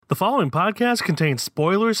The following podcast contains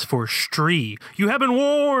spoilers for Stree. You have been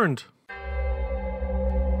warned!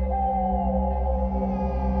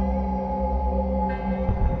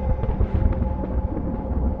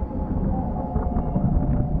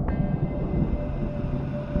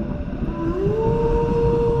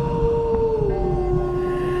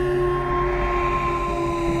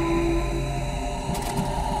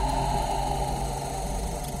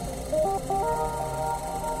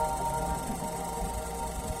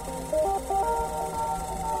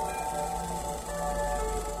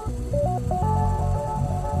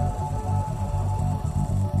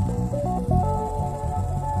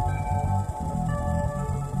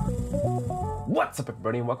 What's up,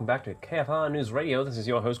 everybody, and welcome back to KFR News Radio. This is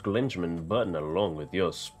your host, Glenjamin Button, along with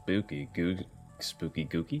your spooky gooky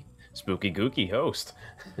host,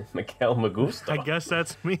 Mikael Magusta. I guess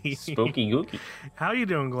that's me. Spooky gooky. How you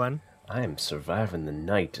doing, Glenn? I am surviving the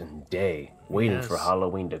night and day, waiting for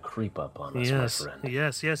Halloween to creep up on us, my friend.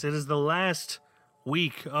 Yes. It is the last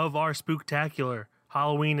week of our spooktacular.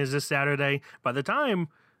 Halloween is this Saturday. By the time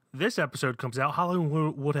this episode comes out,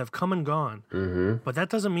 Halloween would have come and gone. Mm-hmm. But that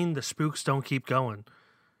doesn't mean the spooks don't keep going.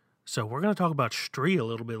 So we're going to talk about Stree a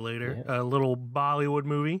little bit later, a little Bollywood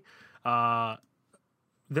movie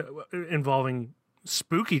involving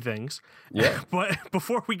spooky things. Yeah. But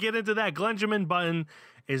before we get into that, Glenjamin Button,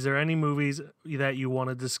 is there any movies that you want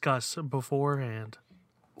to discuss beforehand?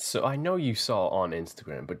 So I know you saw on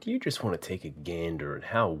Instagram, but do you just want to take a gander at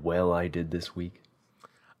how well I did this week?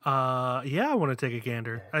 Yeah, I want to take a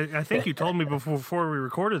gander. I think you told me before we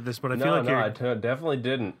recorded this, but I feel like I definitely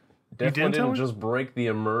didn't. Definitely didn't just break the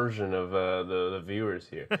immersion of the viewers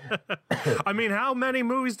here. I mean, how many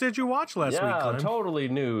movies did you watch last week, Glenn? Totally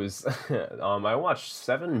news. I watched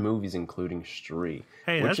 7 movies, including Stree.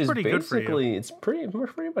 Hey, which that's is pretty good for you. It's pretty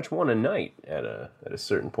much one a night at a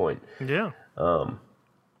certain point. Yeah.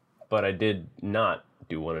 But I did not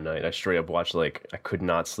do one a night. I straight up watched, I could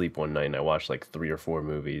not sleep one night, and I watched 3 or 4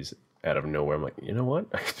 movies out of nowhere. I'm like, you know what?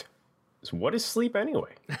 What is sleep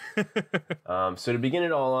anyway? So to begin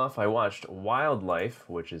it all off, I watched Wildlife,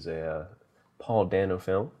 which is a Paul Dano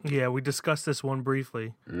film. Yeah, we discussed this one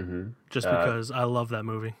briefly, just because I love that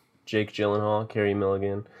movie. Jake Gyllenhaal, Carey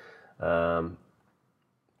Mulligan.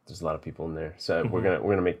 There's a lot of people in there, so we're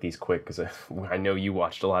gonna make these quick because I know you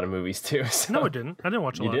watched a lot of movies too. So. No, I didn't. I didn't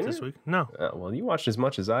watch a lot this week. No. Well, you watched as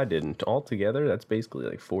much as I did, and altogether, that's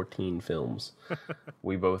basically 14 films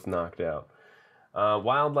we both knocked out.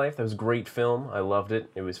 Wildlife, that was a great film. I loved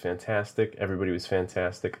it. It was fantastic. Everybody was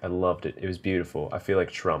fantastic. I loved it. It was beautiful. I feel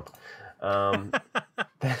like Trump. The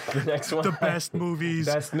next one. The best movies.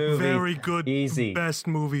 Best movie. Very good. Easy. Best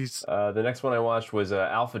movies. The next one I watched was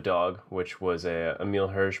Alpha Dog, which was Emile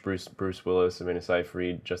Hirsch, Bruce Willis, Amanda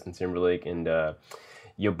Seyfried, Justin Timberlake, and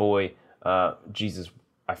your boy, Jesus,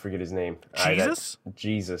 I forget his name. Jesus?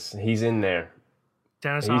 Jesus. He's in there.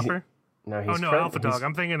 Dennis Hopper? No, he's Alpha Dog.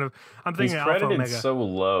 I'm thinking Alpha Omega. He's credited so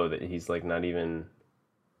low that he's not even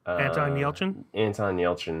Anton Yelchin. Anton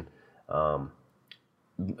Yelchin.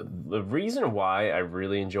 The reason why I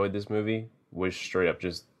really enjoyed this movie was straight up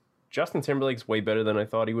just Justin Timberlake's way better than I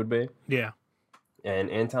thought he would be. Yeah.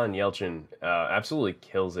 And Anton Yelchin absolutely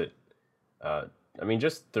kills it. I mean,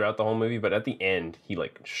 just throughout the whole movie, but at the end, he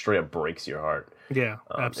straight up breaks your heart. Yeah,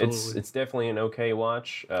 absolutely. It's definitely an okay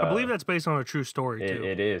watch. I believe that's based on a true story, too.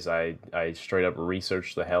 It is. I straight up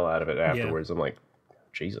researched the hell out of it afterwards. Yeah. I'm like,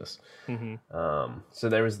 Jesus. Mm-hmm. So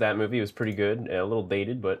there was that movie. It was pretty good. A little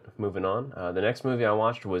dated, but moving on. The next movie I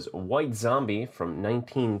watched was White Zombie from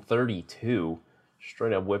 1932.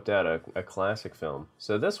 Straight up whipped out a classic film.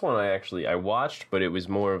 So this one I watched, but it was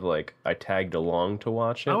more of I tagged along to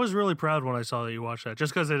watch it. I was really proud when I saw that you watched that,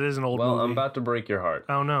 just because it is an old movie. Well, I'm about to break your heart.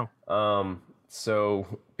 Oh, no. So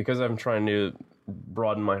because I'm trying to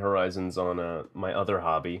broaden my horizons on my other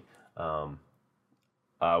hobby, one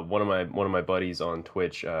of my buddies on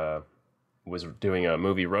Twitch was doing a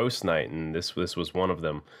movie roast night, and this was one of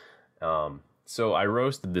them. So I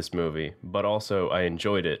roasted this movie, but also I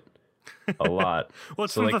enjoyed it a lot. Well,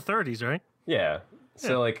 it's from the 30s, right? Yeah.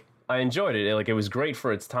 So I enjoyed it. It was great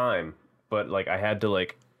for its time, but I had to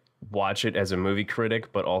watch it as a movie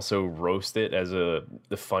critic, but also roast it as the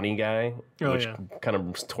funny guy, which kind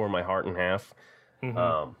of tore my heart in half.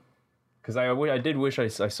 Because I did wish I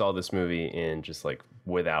saw this movie in just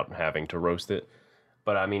without having to roast it.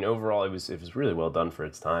 But I mean, overall, it was really well done for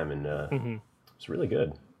its time, and it was really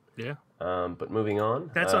good. Yeah. But moving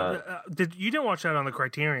on. That's you didn't watch that on the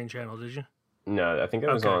Criterion channel, did you? No, I think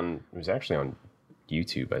it was on. It was actually on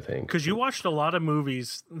YouTube, I think. Because you watched a lot of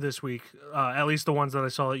movies this week, at least the ones that I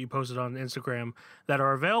saw that you posted on Instagram, that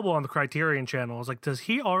are available on the Criterion channel. I was like, does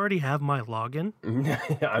he already have my login?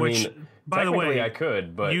 I mean, by the way, I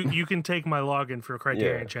could, but you can take my login for a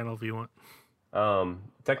Criterion channel if you want.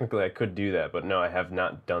 Technically, I could do that, but no, I have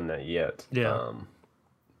not done that yet. Yeah.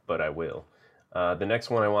 But I will. The next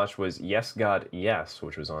one I watched was Yes, God, Yes,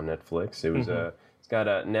 which was on Netflix. It was it's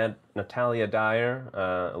got Natalia Dyer,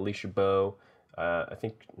 Alicia Bowe. I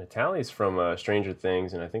think Natalia's from Stranger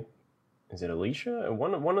Things, and I think is it Alicia?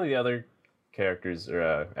 One of the other characters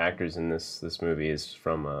or actors in this movie is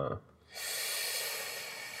from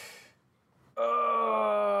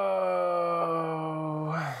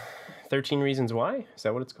 13 Reasons Why? Is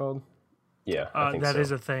that what it's called? Yeah, I think that so.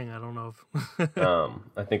 is a thing. I don't know if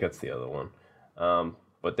I think that's the other one.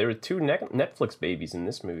 But there were two Netflix babies in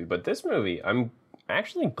this movie. But this movie, I'm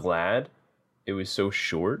actually glad it was so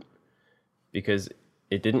short because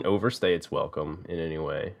it didn't overstay its welcome in any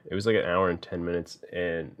way. It was like an hour and 10 minutes,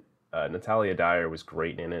 and Natalia Dyer was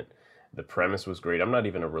great in it. The premise was great. I'm not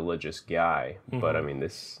even a religious guy, but I mean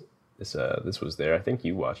this was there. I think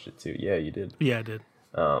you watched it too. Yeah, you did. Yeah, I did.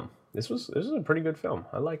 This was a pretty good film.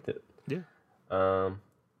 I liked it. Yeah.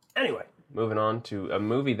 Anyway, moving on to a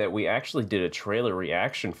movie that we actually did a trailer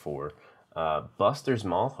reaction for, Buster's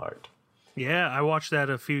Mall Heart. Yeah, I watched that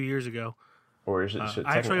a few years ago. Or is it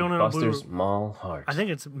I actually own it on Buster's Mall Heart? I think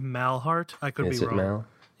it's Malheart. I could be wrong. Mal?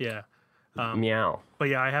 Yeah. Meow. But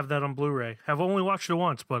yeah, I have that on Blu-ray. I've only watched it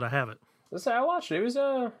once, but I have it. Listen, I watched it. It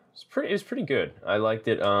was pretty good. I liked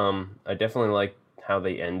it. I definitely liked how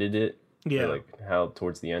they ended it. Yeah. Like how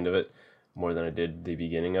towards the end of it, more than I did the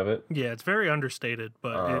beginning of it. Yeah, it's very understated,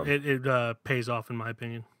 but it pays off in my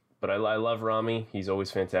opinion. But I love Rami. He's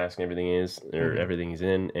always fantastic in everything he's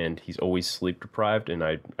in, and he's always sleep deprived. And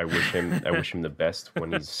I wish him the best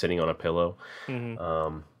when he's sitting on a pillow.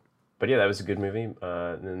 But yeah, that was a good movie.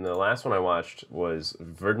 And then the last one I watched was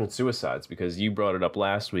Virgin Suicides because you brought it up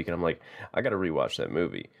last week, and I'm like, I got to rewatch that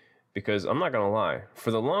movie because I'm not gonna lie.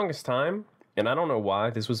 For the longest time, and I don't know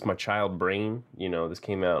why, this was my child brain. You know, this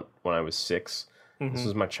came out when I was 6. This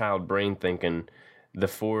was my child brain thinking the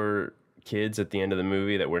 4 kids at the end of the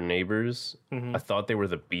movie that were neighbors, I thought they were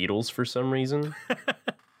the Beatles for some reason.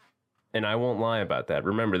 And I won't lie about that.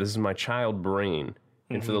 Remember, this is my child brain.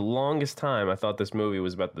 And for the longest time, I thought this movie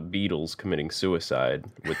was about the Beatles committing suicide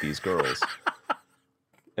with these girls.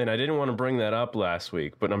 And I didn't want to bring that up last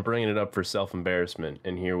week, but I'm bringing it up for self-embarrassment,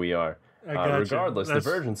 and here we are. Regardless, the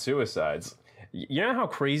Virgin Suicides. You know how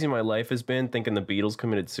crazy my life has been thinking the Beatles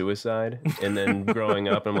committed suicide? And then growing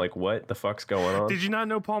up, I'm like, what the fuck's going on? Did you not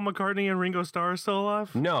know Paul McCartney and Ringo Starr are still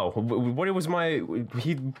alive? No. What it was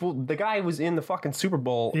the guy was in the fucking Super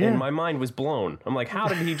Bowl, and my mind was blown. I'm like, how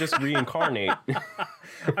did he just reincarnate?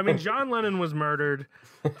 I mean, John Lennon was murdered.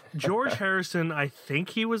 George Harrison, I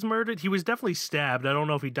think he was murdered. He was definitely stabbed. I don't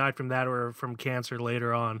know if he died from that or from cancer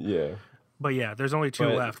later on. Yeah. But yeah, there's only 2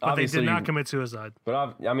 left. But they did not commit suicide.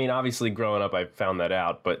 But I mean, obviously, growing up, I found that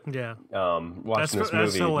out. But yeah, watching this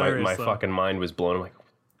movie, my fucking mind was blown. I'm like,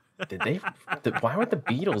 why would the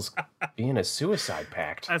Beatles be in a suicide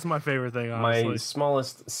pact? That's my favorite thing, honestly. My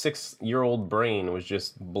smallest 6-year-old brain was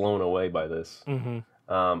just blown away by this.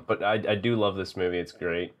 But I do love this movie. It's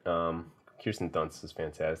great. Kirsten Dunst is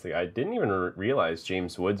fantastic. I didn't even realize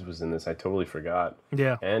James Woods was in this. I totally forgot.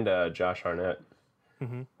 Yeah. And Josh Hartnett.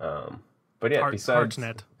 But yeah, besides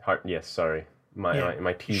Hartnett. Yes, sorry.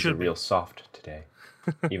 My T's are real soft today.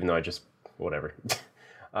 Even though I just whatever.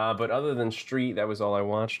 But other than Street, that was all I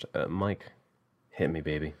watched. Mike, hit me,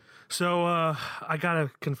 baby. So I got a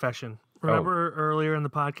confession. Remember earlier in the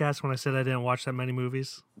podcast when I said I didn't watch that many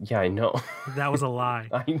movies? Yeah, I know. That was a lie.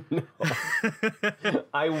 I know.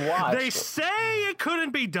 I watched. They say it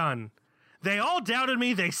couldn't be done. They all doubted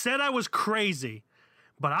me. They said I was crazy.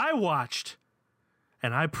 But I watched,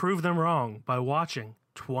 and I proved them wrong by watching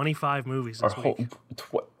 25 movies this week.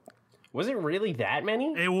 Was it really that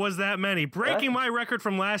many? It was that many. Breaking my record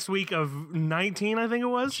from last week of 19, I think it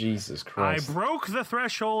was. Jesus Christ. I broke the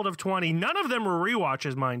threshold of 20. None of them were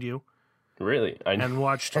rewatches, mind you. Really? And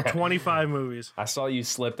watched 25 movies. I saw you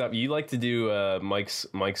slipped up. You like to do Mike's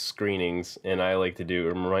screenings, and I like to do,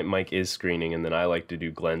 or Mike is screening, and then I like to do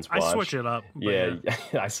Glenn's watch. I switch it up. Yeah,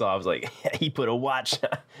 I saw. I was like, he put a watch.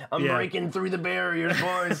 I'm breaking through the barriers,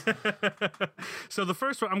 boys. So the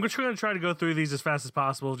first one, I'm just going to try to go through these as fast as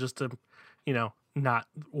possible, just to, not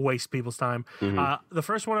waste people's time. The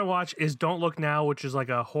first one I watched is Don't Look Now, which is like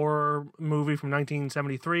a horror movie from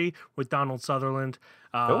 1973 with Donald Sutherland.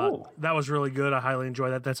 That was really good. I highly enjoy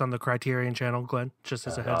that. That's on the Criterion channel, Glenn, just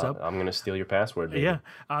as a heads up. I'm going to steal your password, baby. Yeah.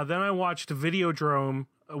 Then I watched Videodrome,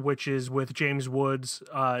 which is with James Woods,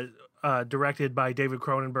 directed by David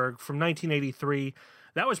Cronenberg from 1983.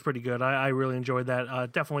 That was pretty good. I really enjoyed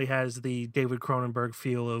that. Definitely has the David Cronenberg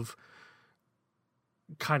feel of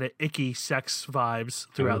kind of icky sex vibes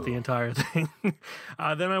throughout the entire thing.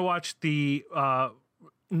 Then I watched the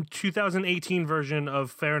 2018 version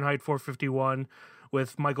of Fahrenheit 451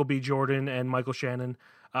 with Michael B. Jordan and Michael Shannon.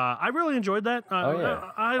 I really enjoyed that.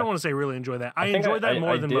 I don't want to say really enjoyed that. I enjoyed that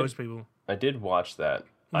more than most people. I did watch that.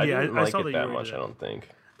 I didn't like it that much, I don't think.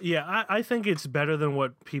 Yeah, I think it's better than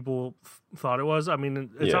what people thought it was. I mean,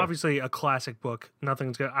 it's obviously a classic book.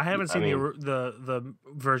 Nothing's good. I haven't seen the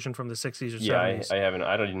version from the 60s or 70s. Yeah, I haven't.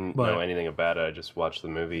 I didn't know anything about it. I just watched the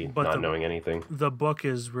movie, knowing anything. The book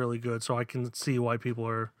is really good, so I can see why people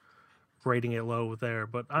are rating it low there.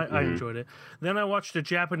 But I enjoyed it. Then I watched a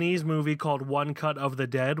Japanese movie called One Cut of the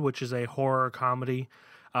Dead, which is a horror comedy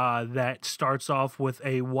that starts off with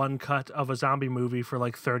a one cut of a zombie movie for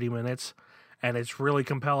like 30 minutes. And it's really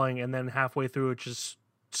compelling, and then halfway through it just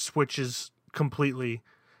switches completely,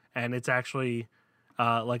 and it's actually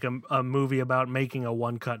like a movie about making a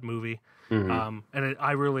one-cut movie.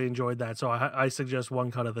 I really enjoyed that, so I suggest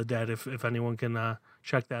One Cut of the Dead if anyone can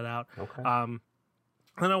check that out. Okay.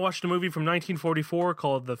 Then I watched a movie from 1944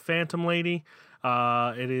 called The Phantom Lady.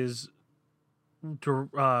 It is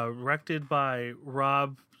directed by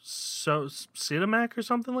Rob Sidamak or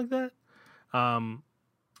something like that.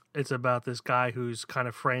 It's about this guy who's kind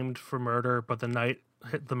of framed for murder, but the night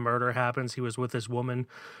the murder happens, he was with this woman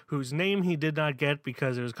whose name he did not get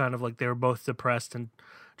because it was kind of like they were both depressed and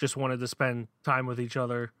just wanted to spend time with each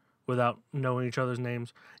other without knowing each other's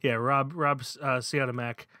names. Yeah, Rob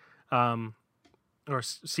Siadamak, or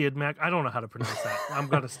Siadmak. I don't know how to pronounce that. I'm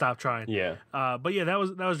gonna stop trying. Yeah. But yeah, that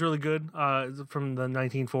was really good. From the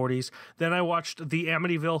 1940s. Then I watched The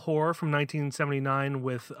Amityville Horror from 1979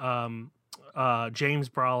 with James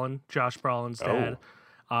Brolin, Josh Brolin's dad.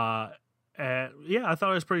 Yeah, I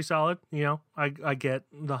thought it was pretty solid. You know, I get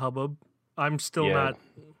the hubbub. I'm still not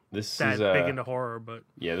big into horror, but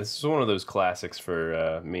yeah, this is one of those classics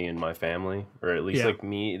for me and my family, or at least like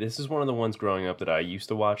me. This is one of the ones growing up that I used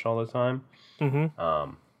to watch all the time. And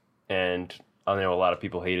I know a lot of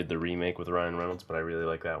people hated the remake with Ryan Reynolds, but I really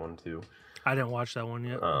like that one too. I didn't watch that one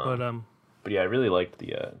yet, But yeah, I really liked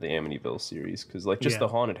the Amityville series because like just the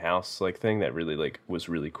haunted house like thing that really like was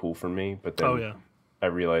really cool for me. But then I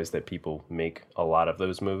realized that people make a lot of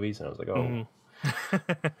those movies, and I was like,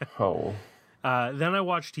 Then I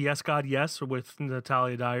watched Yes God Yes with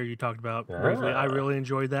Natalia Dyer. You talked about briefly. I really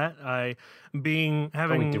enjoyed that.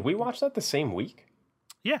 Did we watch that the same week?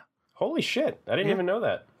 Yeah. Holy shit! I didn't even know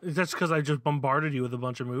that. That's because I just bombarded you with a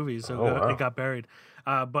bunch of movies, so it got buried.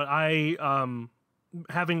 But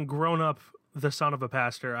having grown up the son of a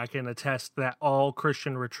pastor, I can attest that all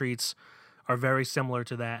Christian retreats are very similar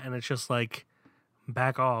to that, and it's just like,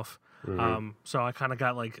 back off. So I kind of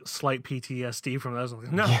got like slight PTSD from those.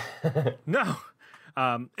 Like, no, no.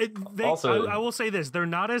 I will say this: they're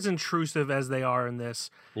not as intrusive as they are in this,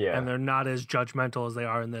 and they're not as judgmental as they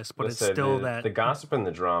are in this. But it's still the gossip and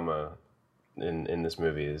the drama in this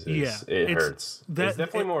movie it hurts. It's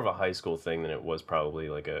definitely more of a high school thing than it was probably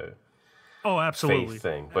like a absolutely faith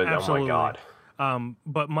thing. But absolutely. Oh my god!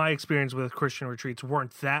 But my experience with Christian retreats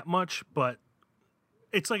weren't that much, but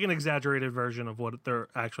it's like an exaggerated version of what they're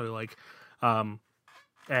actually like. And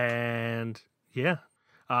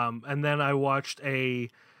then I watched a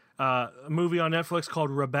movie on Netflix called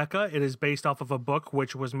Rebecca. It is based off of a book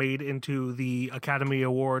which was made into the Academy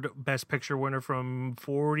Award Best Picture winner from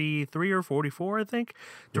 43 or 44, I think,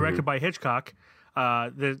 directed by Hitchcock.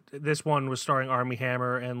 This one was starring Armie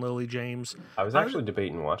Hammer and Lily James. I was actually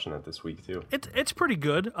debating watching that this week too. It's pretty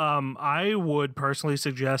good. I would personally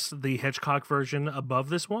suggest the Hitchcock version above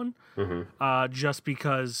this one, just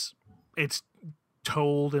because it's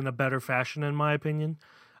told in a better fashion, in my opinion,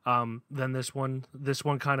 than this one. This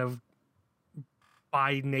one kind of,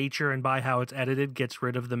 by nature and by how it's edited, gets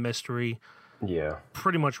rid of the mystery. Yeah,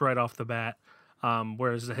 pretty much right off the bat.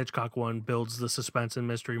 Whereas the Hitchcock one builds the suspense and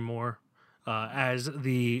mystery more. As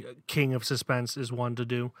the king of suspense is one to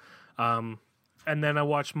do. And then I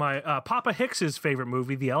watched my Papa Hicks's favorite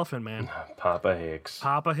movie, The Elephant Man. Papa Hicks.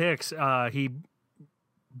 He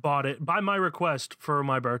bought it by my request for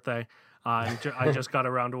my birthday. I just got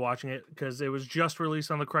around to watching it because it was just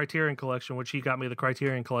released on the Criterion Collection, which he got me the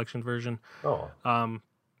Criterion Collection version.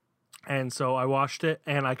 And so I watched it,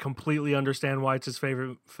 and I completely understand why it's his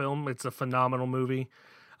favorite film. It's a phenomenal movie.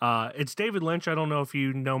 It's David Lynch. I don't know if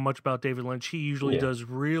you know much about David Lynch. He usually does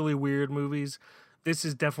really weird movies. This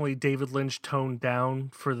is definitely David Lynch toned down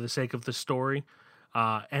for the sake of the story.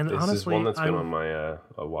 And this honestly, is one that's been on my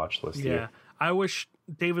watch list. Yeah, I wish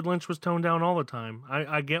David Lynch was toned down all the time.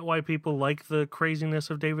 I get why people like the craziness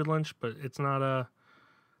of David Lynch, but it's not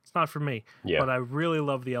for me. Yeah. But I really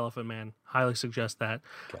love The Elephant Man. Highly suggest that.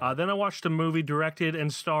 Then I watched a movie directed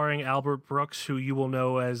and starring Albert Brooks, who you will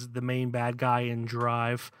know as the main bad guy in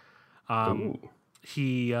Drive.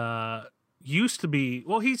 He used to be,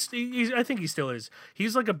 well, he's I think he still is.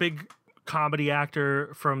 He's like a big comedy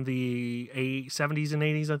actor from the 70s and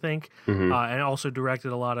 80s, I think, and also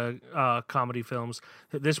directed a lot of comedy films.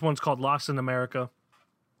 This one's called Lost in America.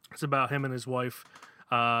 It's about him and his wife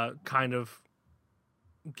kind of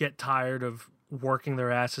get tired of working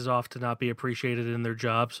their asses off to not be appreciated in their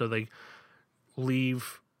job, so they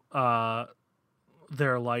leave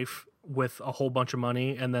their life with a whole bunch of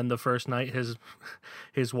money, and then the first night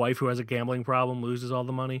his wife, who has a gambling problem, loses all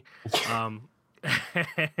the money.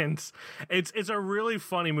 And it's a really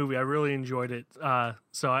funny movie. I really enjoyed it.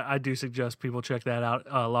 So I do suggest people check that out.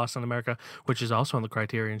 Lost in America, which is also on the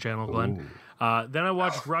Criterion Channel, Glenn. Then I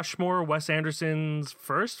watched Rushmore, Wes Anderson's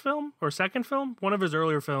first film or second film, one of his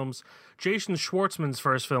earlier films. Jason Schwartzman's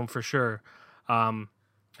first film for sure.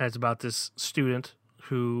 It's about this student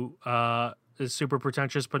who is super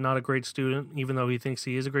pretentious but not a great student, even though he thinks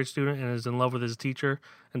he is a great student, and is in love with his teacher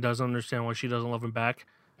and doesn't understand why she doesn't love him back.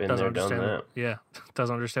 Doesn't understand that. Yeah,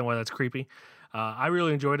 doesn't understand why that's creepy. I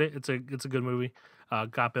really enjoyed it. It's a good movie.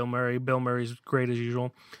 Got Bill Murray. Bill Murray's great as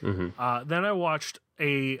usual. Then I watched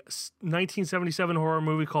a 1977 horror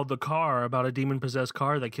movie called The Car, about a demon-possessed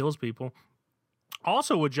car that kills people.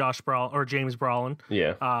 Also with James Brolin.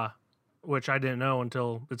 Yeah. Which I didn't know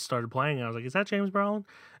until it started playing. And I was like, is that James Brolin?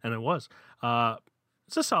 And it was.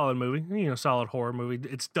 It's a solid movie. Solid horror movie.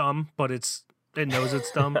 It's dumb, but it knows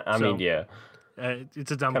it's dumb. I mean, yeah.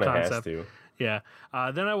 It's a dumb Kinda concept. has to. Yeah.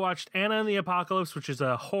 Then I watched Anna and the Apocalypse, which is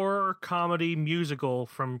a horror comedy musical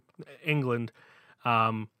from England,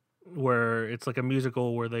 where it's like a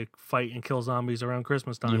musical where they fight and kill zombies around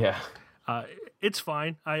Christmas time. Yeah. It's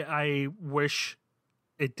fine. I wish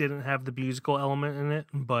it didn't have the musical element in it,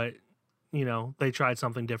 but they tried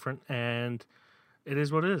something different, and it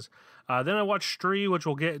is what it is. Then I watched Stree, which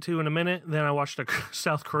we'll get to in a minute. Then I watched a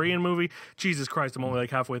South Korean movie. Jesus Christ, I'm only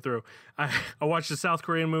like halfway through. I watched a South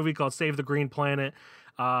Korean movie called Save the Green Planet.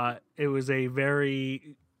 It was a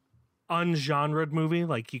very ungenred movie.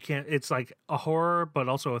 Like it's like a horror, but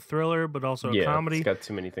also a thriller, but also a comedy. It's got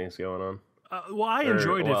too many things going on. Well, I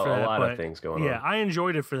enjoyed it for that. A lot of things going on. Yeah, I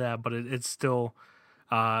enjoyed it for that, but it's still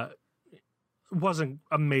wasn't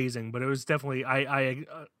amazing. But it was definitely I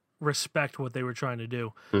respect what they were trying to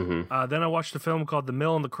do. Then I watched a film called The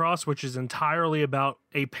Mill and the Cross, which is entirely about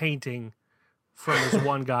a painting from this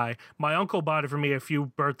one guy. My uncle bought it for me a few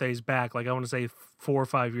birthdays back, like I want to say 4 or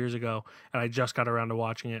 5 years ago, and I just got around to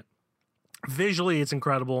watching it. Visually, it's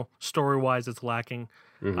incredible. Story-wise, it's lacking.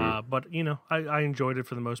 But, I enjoyed it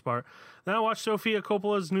for the most part. Then I watched Sofia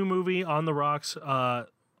Coppola's new movie, On the Rocks.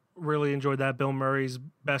 Really enjoyed that. Bill Murray's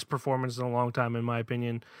best performance in a long time, in my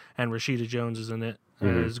opinion, and Rashida Jones is in it.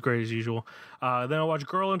 It's great as usual. Then I watched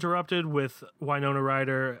Girl Interrupted with Winona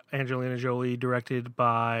Ryder, Angelina Jolie, directed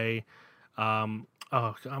by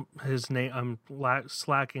his name. I'm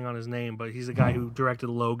slacking on his name, but he's the guy who directed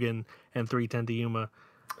Logan and 3:10 to Yuma.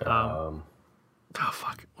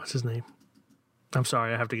 What's his name? I'm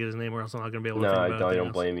sorry, I have to get his name or else I'm not going to be able to think about it. I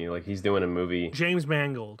don't blame you. Like, he's doing a movie. James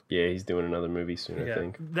Mangold. Yeah, he's doing another movie soon, I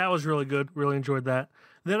think. That was really good. Really enjoyed that.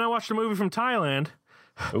 Then I watched a movie from Thailand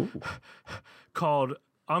called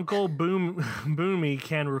Uncle Boomy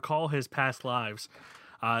Can Recall His Past Lives.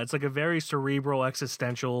 It's like a very cerebral,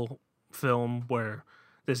 existential film where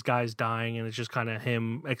this guy's dying and it's just kind of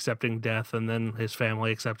him accepting death and then his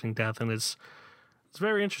family accepting death, and it's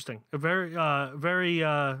very interesting. Very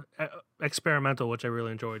experimental, which I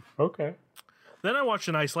really enjoyed. Okay. Then I watched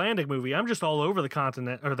an Icelandic movie. I'm just all over the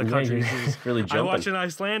continent or the country. Really jumping. I watched an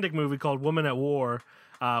Icelandic movie called Woman at War,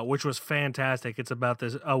 which was fantastic. It's about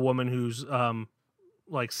a woman who's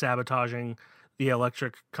like sabotaging the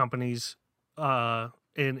electric companies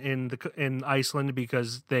in Iceland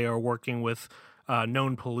because they are working with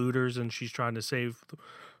known polluters, and she's trying to save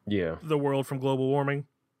the world from global warming.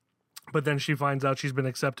 But then she finds out she's been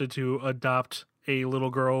accepted to adopt a little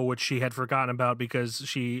girl, which she had forgotten about because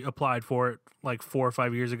she applied for it like 4 or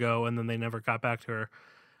 5 years ago, and then they never got back to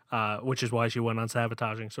her, which is why she went on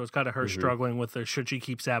sabotaging. So it's kind of her struggling with should she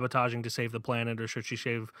keep sabotaging to save the planet, or should she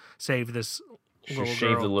save this little girl?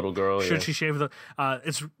 Shave the little girl. Should she shave the...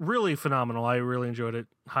 it's really phenomenal. I really enjoyed it.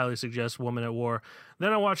 Highly suggest Woman at War.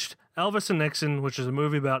 Then I watched Elvis and Nixon, which is a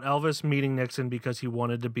movie about Elvis meeting Nixon because he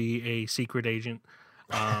wanted to be a secret agent.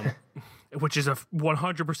 which is a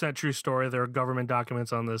 100% true story. There are government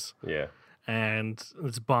documents on this. Yeah. And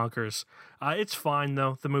it's bonkers. It's fine,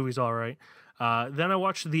 though. The movie's all right. Then I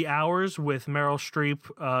watched The Hours with Meryl Streep,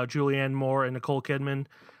 Julianne Moore, and Nicole Kidman.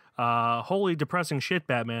 Holy depressing shit,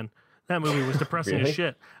 Batman. That movie was depressing Really? as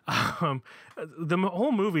shit. The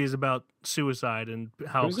whole movie is about suicide and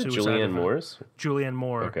how Who's it? suicide. Julianne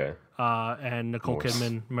Moore. Okay. And Nicole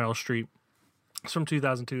Kidman, Meryl Streep. It's from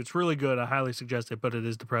 2002. It's really good. I highly suggest it, but it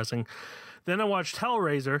is depressing. Then I watched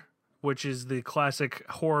Hellraiser, which is the classic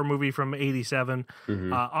horror movie from '87.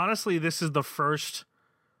 Honestly, this is the first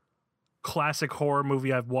classic horror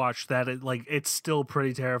movie I've watched that it's still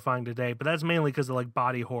pretty terrifying today, but that's mainly because of like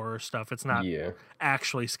body horror stuff. It's not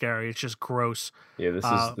actually scary. It's just gross. Yeah, this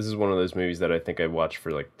is one of those movies that I think I watched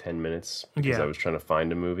for like 10 minutes because I was trying to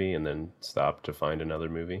find a movie and then stopped to find another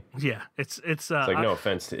movie. Yeah, it's like no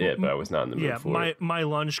offense to it, but I was not in the mood for it. My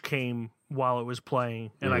lunch came while it was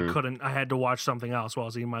playing, and I had to watch something else while I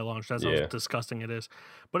was eating my lunch. That's how disgusting it is.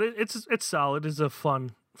 But it's solid. It's a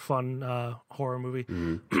fun horror movie.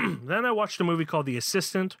 Then I watched a movie called The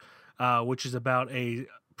Assistant, which is about a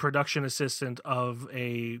production assistant of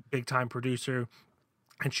a big time producer,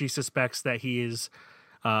 and she suspects that he is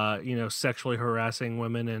sexually harassing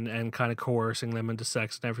women and kind of coercing them into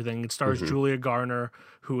sex and everything. It stars Julia Garner,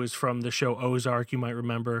 who is from the show Ozark, you might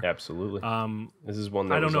remember. Absolutely. This is one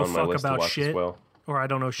that I don't was know on my fuck list to about watch shit, as well. or I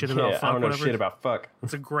don't know shit about fuck. I don't know whatever. shit about fuck.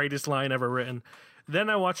 It's the greatest line ever written. Then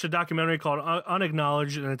I watched a documentary called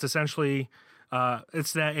Unacknowledged, and it's essentially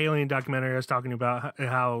it's that alien documentary I was talking about,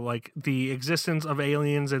 how like the existence of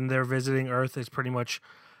aliens and their visiting Earth is pretty much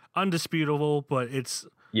undisputable, but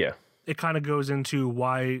it kind of goes into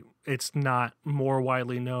why it's not more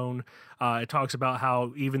widely known. It talks about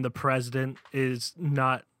how even the president is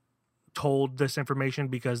not told this information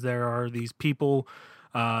because there are these people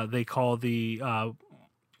they call the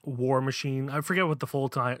war machine. I forget what the full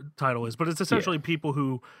title is, but it's essentially people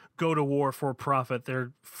who go to war for profit.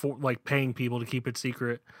 They're paying people to keep it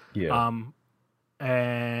secret. Yeah.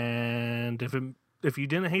 And if you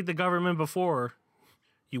didn't hate the government before,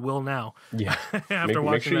 you will now. Yeah.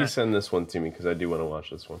 Make sure you send this one to me because I do want to watch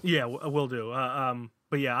this one. Yeah, we'll do.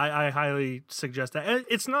 But yeah, I highly suggest that. And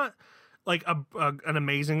it's not like an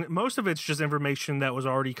amazing. Most of it's just information that was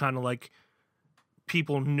already kind of like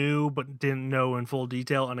people knew but didn't know in full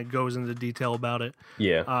detail, and it goes into detail about it.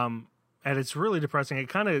 Yeah. And it's really depressing. It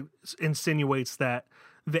kind of insinuates that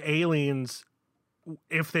the aliens,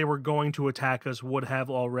 if they were going to attack us, would have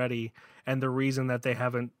already, and the reason that they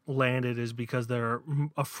haven't landed is because they're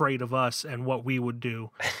afraid of us and what we would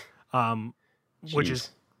do, which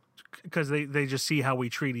is because they just see how we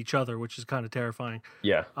treat each other, which is kind of terrifying.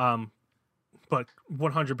 Yeah. But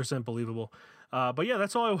 100% believable. But yeah,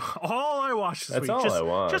 that's all I watched this week. That's all I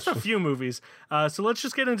watched. Just a few movies. So let's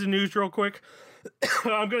just get into news real quick.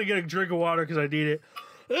 I'm going to get a drink of water because I need it.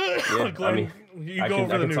 Yeah, Glenn, I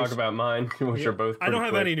can talk about mine, which are both I don't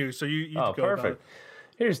have quick. any news, so you Oh, go perfect. about it.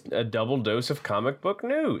 Here's a double dose of comic book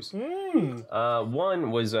news.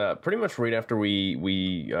 One was pretty much right after we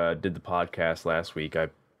did the podcast last week. I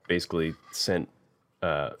basically sent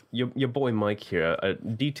your boy Mike here a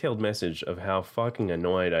detailed message of how fucking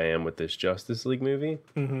annoyed I am with this Justice League movie.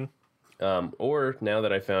 Or now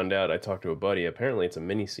that I found out, I talked to a buddy. Apparently, it's a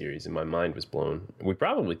miniseries, and my mind was blown. We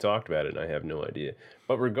probably talked about it, and I have no idea.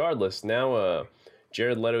 But regardless, now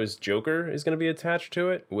Jared Leto's Joker is going to be attached to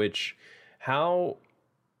it. Which, how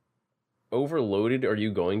overloaded are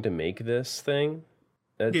you going to make this thing?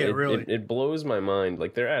 Really, it blows my mind.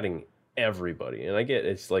 Like they're adding everybody, and I get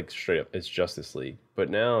it's like straight up it's Justice League,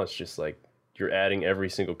 but now it's just like you're adding every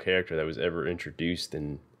single character that was ever introduced,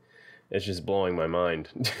 and it's just blowing my mind.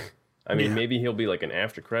 I mean, maybe he'll be like an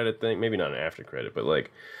after credit thing, maybe not an after credit, but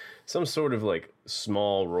like some sort of like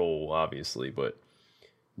small role, obviously. But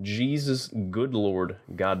Jesus, good Lord,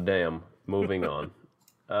 goddamn. Moving on.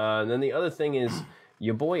 And then the other thing is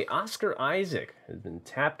your boy Oscar Isaac has been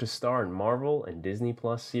tapped to star in Marvel and Disney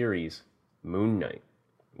Plus series Moon Knight,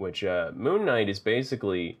 which Moon Knight is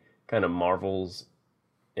basically kind of Marvel's,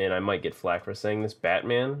 and I might get flack for saying this,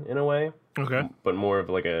 Batman in a way. Okay. But more of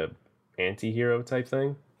like a anti-hero type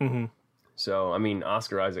thing. Mm-hmm. So, I mean,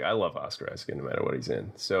 Oscar Isaac, I love Oscar Isaac no matter what he's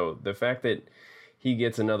in. So the fact that he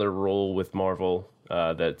gets another role with Marvel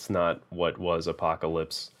that's not what was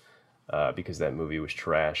Apocalypse, because that movie was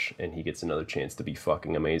trash, and he gets another chance to be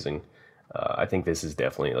fucking amazing. I think this is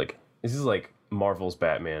definitely like Marvel's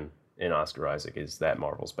Batman, and Oscar Isaac is that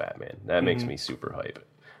Marvel's Batman. That makes me super hype.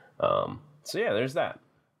 So yeah, there's that.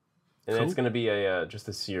 And it's going to be just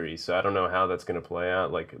a series, so I don't know how that's going to play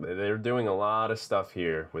out. Like, they're doing a lot of stuff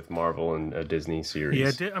here with Marvel and a Disney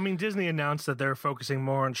series. Yeah, I mean, Disney announced that they're focusing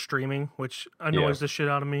more on streaming, which annoys the shit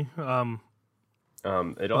out of me.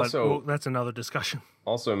 That's another discussion.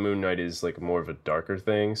 Also, Moon Knight is like more of a darker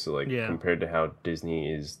thing, so like compared to how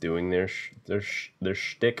Disney is doing their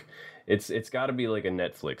shtick, it's got to be like a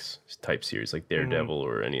Netflix type series, like Daredevil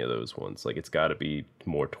or any of those ones. Like, it's got to be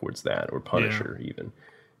more towards that, or Punisher even.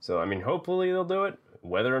 So, I mean, hopefully they'll do it.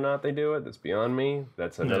 Whether or not they do it, that's beyond me.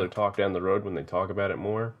 That's another talk down the road when they talk about it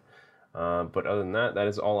more. But other than that, that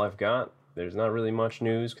is all I've got. There's not really much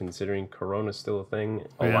news, considering Corona's still a thing,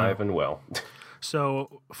 alive and well.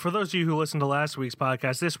 So, for those of you who listened to last week's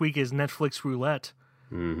podcast, this week is Netflix Roulette.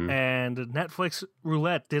 And Netflix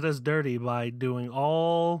Roulette did us dirty by doing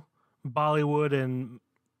all Bollywood and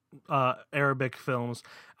Arabic films.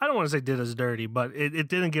 I don't want to say did us dirty, but it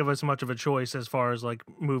didn't give us much of a choice as far as like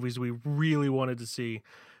movies we really wanted to see.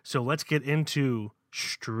 So let's get into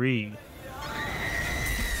Stree.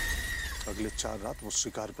 अगले 4 रात वो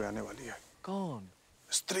शिकार पे आने वाली है। कौन?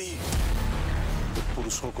 स्त्री जो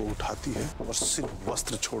पुरुषों को उठाती है और सिर्फ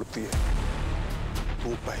वस्त्र छोड़ती है।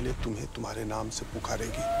 वो पहले तुम्हें तुम्हारे नाम से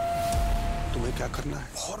पुकारेगी। तुम्हें क्या करना है?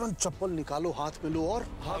 फौरन चप्पल निकालो, हाथ में लो और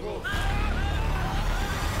भागो।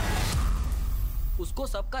 उसको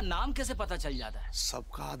सबका नाम कैसे पता चल जाता है?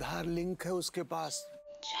 सबका आधार लिंक है उसके पास।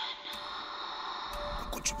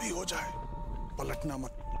 कुछ भी हो जाए, पलटना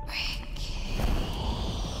मत।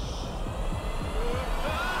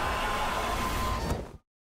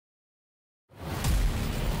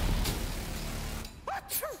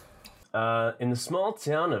 In the small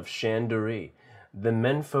town of Chanduri, the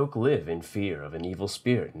menfolk live in fear of an evil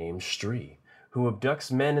spirit named Stree, who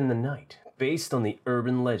abducts men in the night, based on the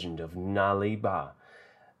urban legend of Nali Ba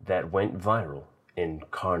that went viral in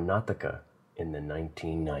Karnataka in the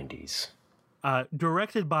 1990s.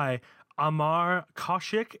 Directed by Amar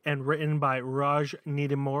Kaushik and written by Raj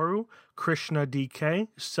Nidimoru, Krishna DK,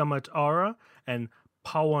 Samat Ara, and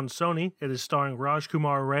Pawan Soni. It is starring Raj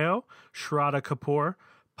Kumar Rao, Shraddha Kapoor,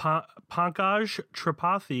 Pankaj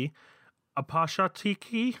Tripathi,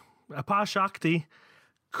 Apashakti,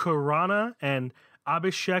 Khurrana, and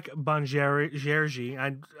Abhishek Banjarji.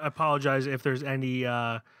 I apologize if there's any,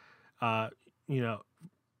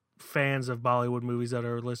 fans of Bollywood movies that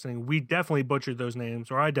are listening. We definitely butchered those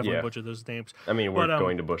names, or I definitely butchered those names. I mean, we're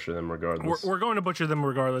going to butcher them regardless. We're going to butcher them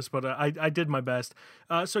regardless, but I did my best.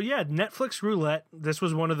 Netflix Roulette, this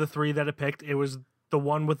was one of the 3 that it picked. It was the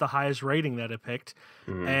one with the highest rating that it picked.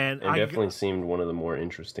 And it definitely seemed one of the more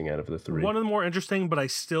interesting out of the 3. One of the more interesting, but I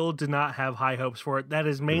still did not have high hopes for it. That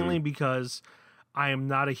is mainly because I am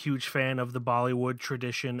not a huge fan of the Bollywood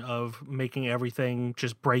tradition of making everything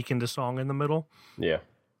just break into song in the middle. Yeah.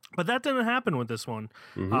 But that didn't happen with this one.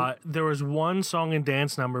 There was one song and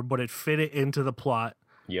dance number, but it fit it into the plot.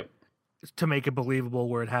 Yep. To make it believable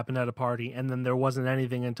where it happened at a party. And then there wasn't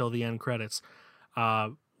anything until the end credits,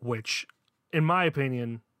 which, in my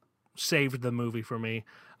opinion, saved the movie for me.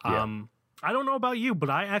 I don't know about you, but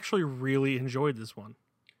I actually really enjoyed this one.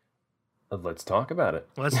 Let's talk about it.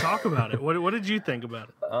 Let's talk about it. What did you think about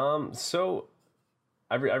it? So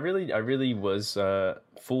I really was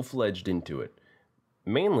full-fledged into it.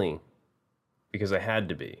 Mainly because I had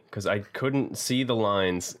to be, because I couldn't see the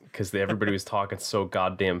lines because everybody was talking so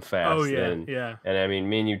goddamn fast. Oh yeah, And I mean,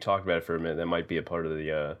 me and you talked about it for a minute. That might be a part of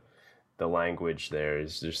the language. There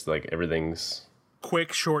is just like everything's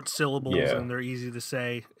quick, short syllables, and they're easy to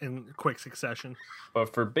say in quick succession.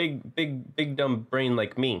 But for big dumb brain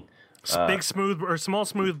like me, small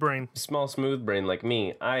smooth brain like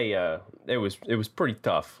me, it was pretty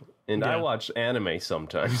tough, and I watch anime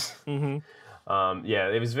sometimes.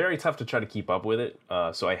 It was very tough to try to keep up with it,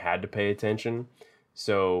 so I had to pay attention.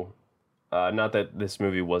 So, not that this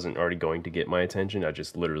movie wasn't already going to get my attention, I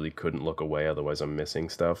just literally couldn't look away, otherwise I'm missing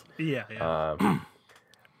stuff.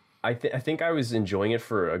 I think I was enjoying it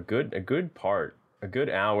for a good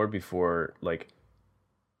hour before, like,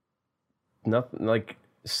 nothing, like,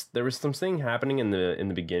 there was something happening in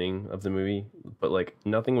the beginning of the movie, but like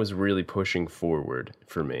nothing was really pushing forward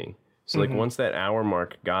for me. So like once that hour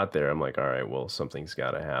mark got there, I'm like, all right, well, something's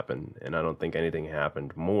got to happen. And I don't think anything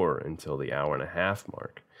happened more until the 1.5 hour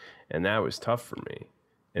mark. And that was tough for me.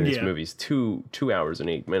 And this movie's 2 hours and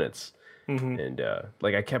 8 minutes. And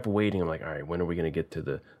like I kept waiting. I'm like, all right, when are we going to get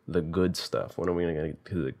to the good stuff? When are we going to get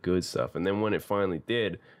to the good stuff? And then when it finally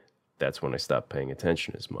did, that's when I stopped paying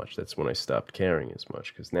attention as much. That's when I stopped caring as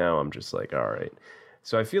much. Because now I'm just like, all right.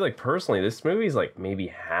 So I feel like personally, this movie's like maybe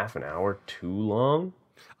half an hour too long.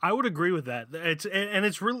 I would agree with that.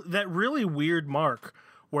 It's really that really weird mark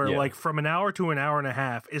where like from an hour to an hour and a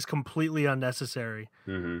half is completely unnecessary,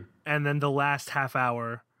 and then the last half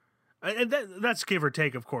hour, and that's give or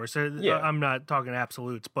take, of course. I'm not talking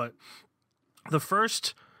absolutes, but the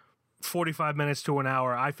first 45 minutes to an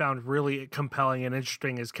hour I found really compelling and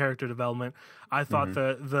interesting as character development. I thought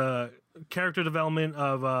the character development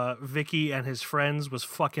of Vicky and his friends was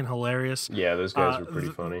fucking hilarious. Yeah, those guys were pretty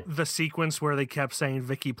funny. The sequence where they kept saying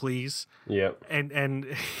Vicky please. Yep. And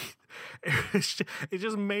it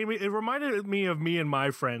just made me, it reminded me of me and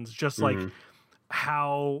my friends, just like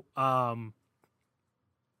how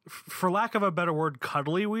for lack of a better word,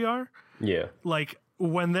 cuddly we are. Yeah. Like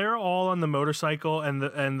when they're all on the motorcycle and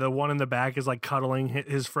the one in the back is like cuddling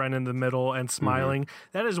his friend in the middle and smiling,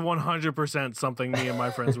 that is 100% something me and my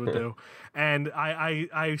friends would do. And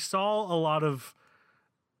I saw a lot of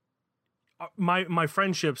my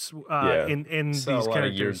friendships in these a lot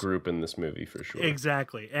characters. of your group in this movie for sure.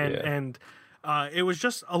 Exactly. And it was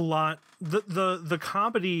just a lot. The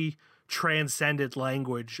comedy transcended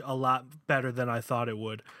language a lot better than I thought it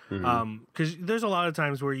would. Because there's a lot of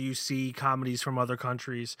times where you see comedies from other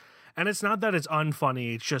countries, and it's not that it's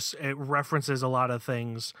unfunny, it's just it references a lot of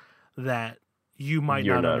things that you might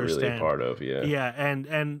You're not understand. really a part of, Yeah,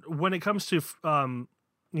 and when it comes to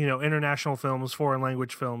international films, foreign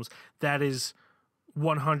language films, that is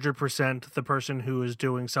 100% the person who is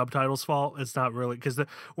doing subtitles' fault. It's not really, because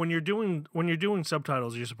when you're doing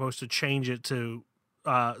subtitles, you're supposed to change it to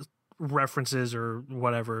references or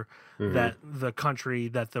whatever that the country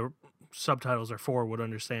that the subtitles are for would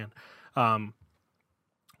understand.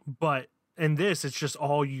 But in this, it's just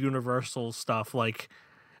all universal stuff, like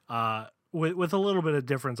with a little bit of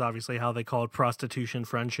difference, obviously, how they call it prostitution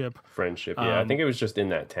friendship. Yeah. I think it was just in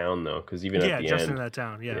that town, though, because even at the just end. in that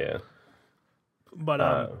town, Yeah. But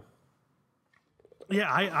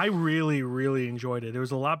I really, really enjoyed it. It was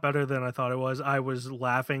a lot better than I thought it was. I was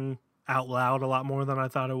laughing out loud a lot more than I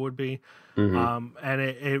thought it would be. And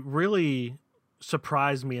it really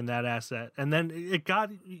surprised me in that asset. And then it got,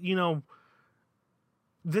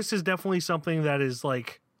 this is definitely something that is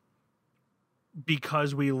like,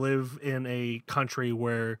 because we live in a country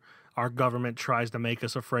where our government tries to make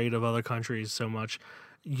us afraid of other countries so much,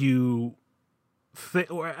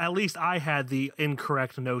 or at least I had the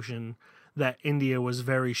incorrect notion that India was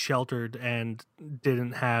very sheltered and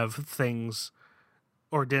didn't have things,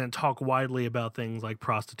 or didn't talk widely about things like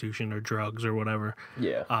prostitution or drugs or whatever.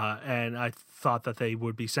 Yeah. And I thought that they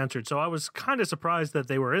would be censored. So I was kind of surprised that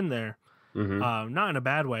they were in there. Not in a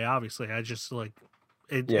bad way, obviously. I just like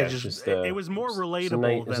it. It was more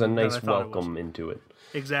relatable. It was a nice welcome into it.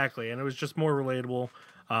 Exactly, and it was just more relatable.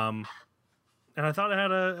 And I thought it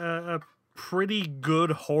had a pretty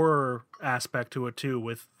good horror aspect to it too,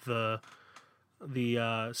 with the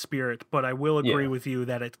spirit. But I will agree with you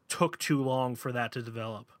that it took too long for that to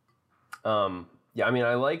develop. Yeah, I mean,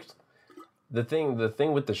 I liked the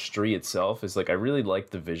thing with the street itself is like I really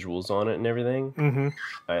liked the visuals on it and everything.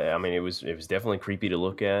 I mean, it was definitely creepy to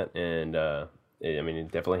look at, and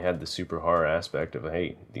it definitely had the super horror aspect of,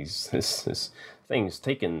 hey, this thing's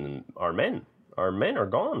taken our men are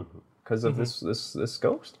gone because of this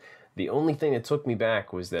ghost. The only thing that took me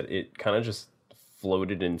back was that it kind of just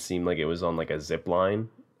floated and seemed like it was on like a zip line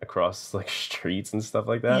across like streets and stuff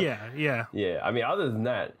like that. Yeah. I mean, other than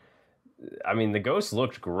that, I mean, the ghost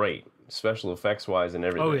looked great, special effects wise and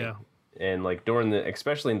everything. Oh yeah. And like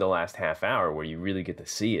especially in the last half hour where you really get to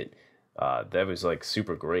see it, that was like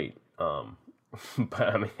super great. But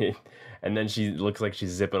I mean, and then she looks like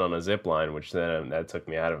she's zipping on a zip line, which then that took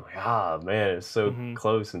me out of like, man, it's so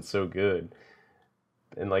close and so good.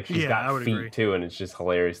 And like she's got feet too, and it's just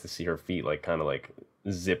hilarious to see her feet like kind of like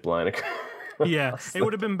zip line across. Yeah, it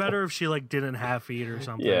would have been better if she like didn't have feet or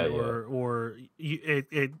something, or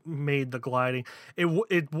it made the gliding.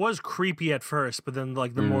 It was creepy at first, but then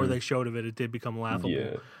like the more they showed of it, it did become laughable.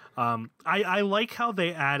 Yeah. I like how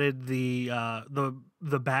they added the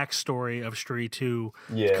backstory of Stree to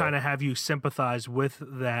kind of have you sympathize with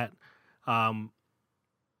that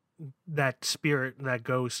that spirit, that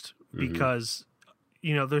ghost, because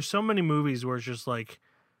there's so many movies where it's just like,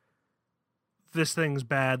 this thing's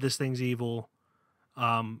bad, this thing's evil,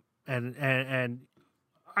 and I'm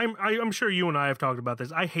sure you and I have talked about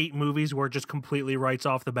this. I hate movies where it just completely writes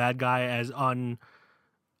off the bad guy as unsalvageable,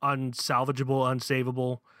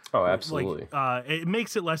 unsavable. Oh, absolutely. Like, it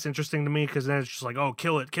makes it less interesting to me, because then it's just like, oh,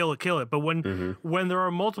 kill it. But when there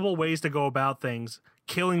are multiple ways to go about things,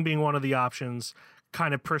 killing being one of the options,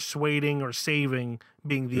 kind of persuading or saving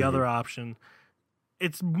being the other option,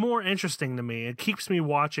 it's more interesting to me. It keeps me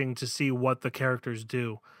watching to see what the characters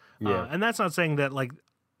do. And that's not saying that like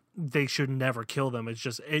they should never kill them. It's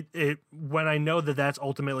just it when I know that that's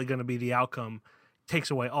ultimately going to be the outcome,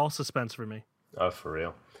 takes away all suspense for me. Oh, for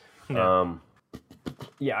real. Yeah.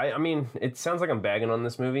 Yeah, I mean, it sounds like I'm bagging on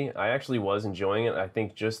this movie. I actually was enjoying it. I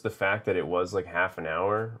think just the fact that it was like half an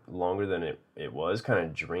hour longer than it was kind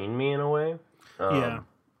of drained me in a way. Yeah.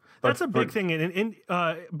 That's a big thing. In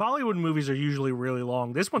Bollywood movies are usually really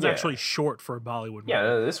long. This one's actually short for a Bollywood movie.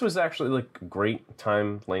 Yeah, this was actually like a great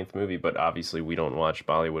time length movie, but obviously we don't watch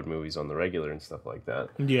Bollywood movies on the regular and stuff like that.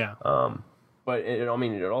 Yeah. But it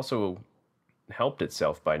also helped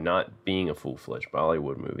itself by not being a full-fledged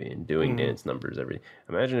Bollywood movie and doing dance numbers every.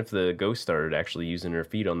 Imagine if the ghost started actually using her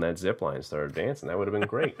feet on that zip line and started dancing. That would have been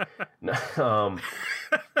great. But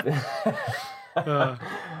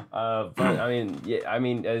I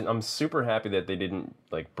mean, I'm super happy that they didn't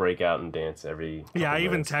like break out and dance every. Yeah, I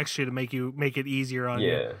even text you to make it easier on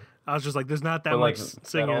you. Yeah, I was just like, there's not that much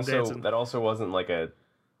singing and dancing. That also wasn't like a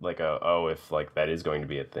oh, if like that is going to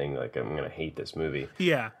be a thing, like I'm gonna hate this movie.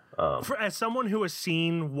 Yeah. As someone who has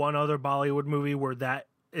seen one other Bollywood movie where that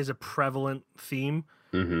is a prevalent theme,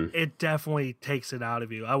 it definitely takes it out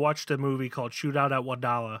of you. I watched a movie called Shootout at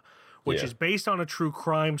Wadala, which is based on a true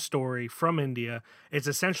crime story from India. It's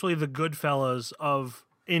essentially the Goodfellas of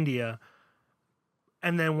India.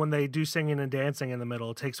 And then when they do singing and dancing in the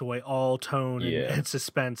middle, it takes away all tone and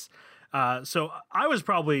suspense. So I was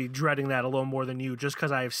probably dreading that a little more than you, just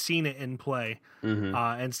because I have seen it in play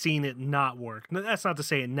and seen it not work. That's not to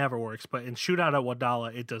say it never works, but in Shootout at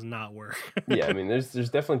Wadala, it does not work. Yeah, I mean, there's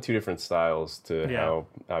definitely two different styles to how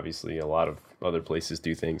obviously a lot of other places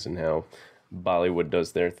do things and how Bollywood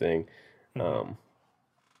does their thing.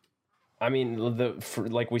 I mean,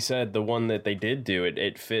 like we said, the one that they did do,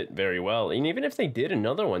 it fit very well. And even if they did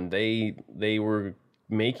another one, they were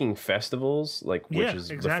making festivals, like which is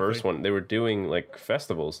the first one. They were doing like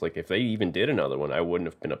festivals. Like if they even did another one, I wouldn't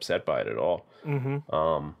have been upset by it at all.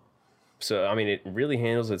 So I mean, it really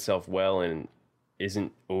handles itself well and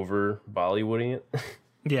isn't over Bollywooding it.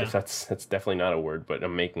 Yeah, that's definitely not a word, but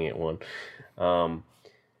I'm making it one.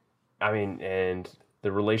 I mean, and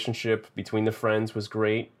the relationship between the friends was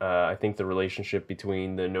great. I think the relationship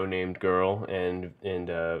between the no-named girl and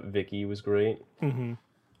Vicky was great.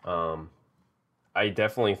 I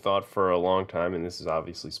definitely thought for a long time, and this is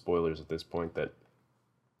obviously spoilers at this point, that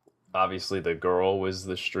obviously the girl was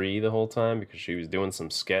the Stree the whole time because she was doing some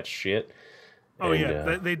sketch shit. Oh,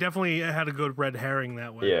 and, they definitely had a good red herring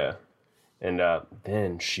that way. Yeah. And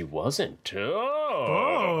then she wasn't.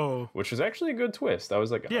 Which was actually a good twist. I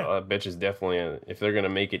was like, oh, that bitch is definitely, if they're going to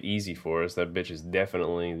make it easy for us, that bitch is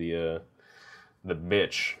definitely the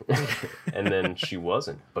bitch. And then she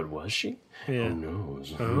wasn't. But was she? Yeah. Who knows?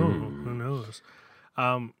 Who knows?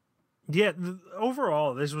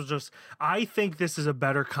 Overall, this was just, I think this is a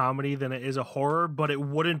better comedy than it is a horror, but it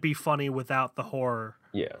wouldn't be funny without the horror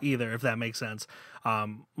either, if that makes sense. I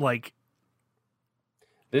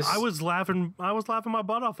was laughing my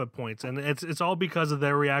butt off at points, and it's all because of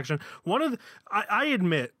their reaction. I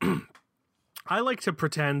admit, I like to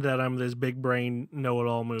pretend that I'm this big brain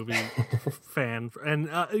know-it-all movie fan, and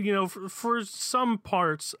for some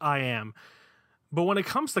parts I am, but when it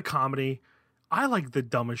comes to comedy, I like the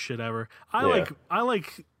dumbest shit ever. I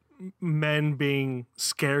like men being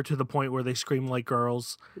scared to the point where they scream like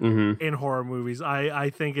girls in horror movies. I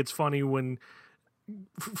think it's funny when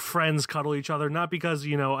friends cuddle each other, not because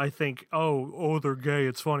I think oh they're gay,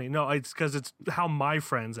 it's funny. No, it's because it's how my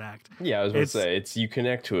friends act. I was going to say, it's you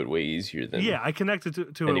connect to it way easier than I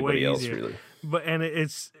connected to anybody it way else easier. really. But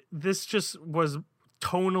this just was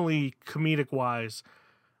tonally, comedic wise,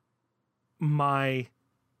 my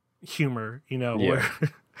humor, where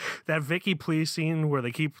that Vicky Please scene where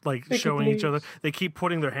they keep showing each other, they keep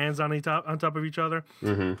putting their hands on top of each other,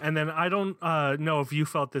 and then I don't know if you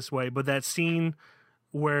felt this way, but that scene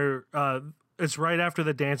where it's right after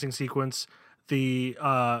the dancing sequence, the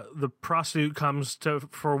prostitute comes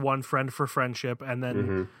for one friend for friendship, and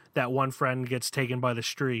then that one friend gets taken by the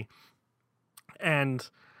Stree,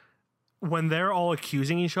 and when they're all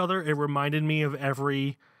accusing each other, it reminded me of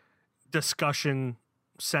every discussion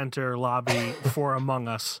center lobby for Among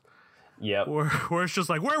Us. Yep. Where it's just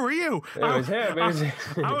like, where were you? It was him.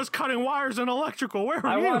 I was cutting wires in electrical. Where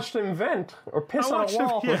were you? I watched him vent or piss on a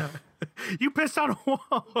wall. You pissed on a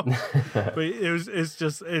wall. But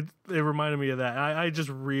it reminded me of that. I just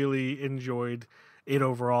really enjoyed it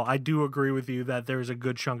overall. I do agree with you that there's a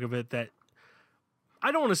good chunk of it that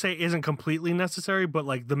I don't want to say isn't completely necessary, but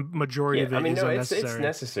like the majority of it is unnecessary. It's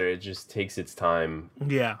necessary. It just takes its time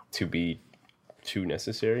to be too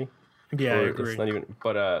necessary. Yeah, I agree. It's not even,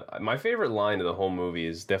 but my favorite line of the whole movie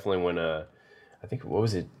is definitely when I think, what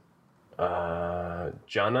was it?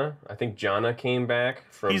 Jana. I think Jana came back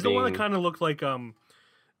from. He's the one that kind of looked like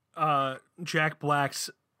Jack Black's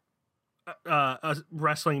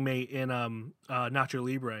wrestling mate in Nacho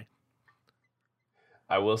Libre.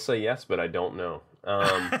 I will say yes, but I don't know.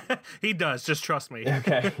 He does. Just trust me.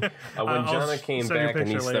 Okay. When Jana came back and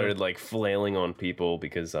he later. started like flailing on people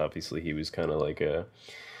because obviously he was kind of like a,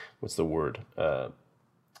 what's the word?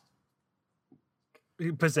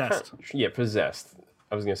 Possessed. Yeah, possessed.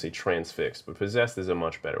 I was gonna say transfixed, but possessed is a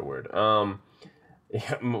much better word.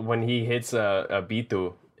 When he hits a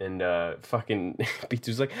Bitu and fucking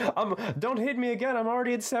Bitu's like, don't hit me again. I'm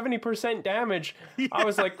already at 70% damage. Yeah. I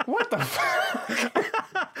was like, what the fuck?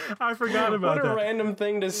 I forgot about that. What a random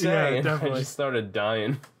thing to say. Yeah, definitely. I just started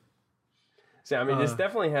dying. So, I mean, this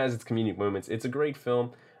definitely has its comedic moments. It's a great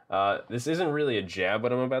film. This isn't really a jab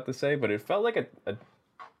what I'm about to say, but it felt like a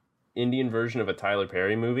Indian version of a Tyler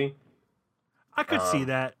Perry movie. I could see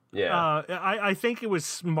that. Yeah. I think it was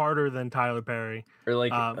smarter than Tyler Perry. Or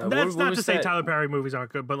like that's not to say Tyler Perry movies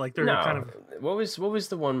aren't good, but like they're kind of. What was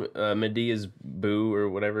the one Medea's Boo or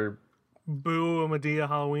whatever? Boo, Medea,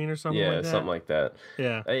 Halloween or something like that. Yeah, something like that.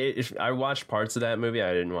 Yeah. I watched parts of that movie.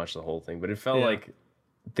 I didn't watch the whole thing, but it felt like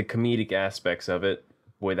the comedic aspects of it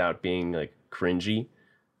without being like cringy.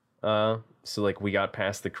 So like we got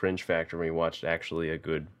past the cringe factor when we watched actually a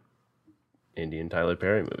good Indian Tyler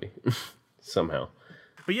Perry movie somehow.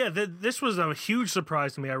 But yeah, this was a huge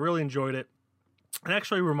surprise to me. I really enjoyed it. It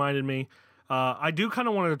actually reminded me. I do kind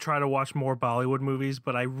of want to try to watch more Bollywood movies,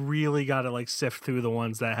 but I really got to like sift through the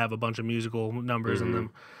ones that have a bunch of musical numbers in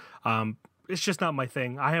them. It's just not my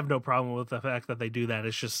thing. I have no problem with the fact that they do that.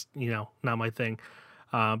 It's just, not my thing.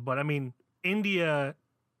 But I mean, India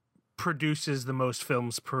produces the most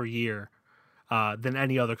films per year than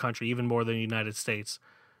any other country, even more than the United States.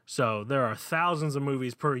 So there are thousands of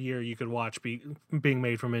movies per year you could watch being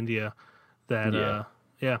made from India. That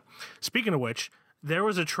Speaking of which, there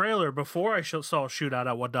was a trailer before I saw Shootout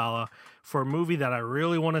at Wadala for a movie that I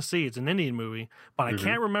really want to see. It's an Indian movie, but I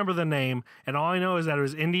can't remember the name. And all I know is that it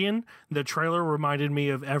was Indian. The trailer reminded me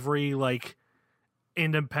of every like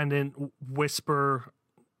independent whisper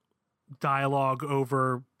dialogue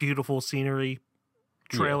over beautiful scenery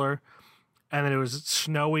trailer. And then it was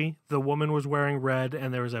snowy. The woman was wearing red,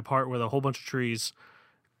 and there was a part with a whole bunch of trees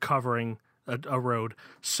covering a road.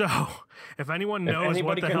 So, if anyone knows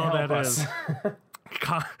what the hell that is,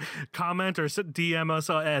 comment or DM us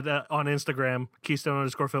on Instagram,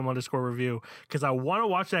 Keystone_film_review, because I want to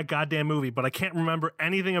watch that goddamn movie, but I can't remember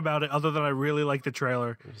anything about it other than I really like the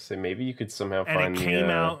trailer. So maybe you could somehow find and it came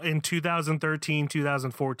out in 2013,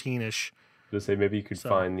 2014-ish. Just say maybe you could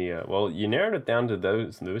find the you narrowed it down to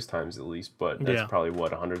those times at least, but that's probably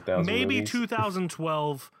what 100,000 maybe movies?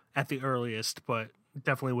 2012 at the earliest, but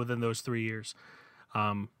definitely within those 3 years.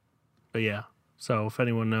 But yeah, so if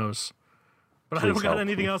anyone knows, but I don't got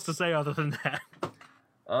anything else to say other than that.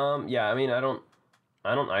 I mean I don't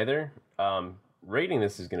either. Rating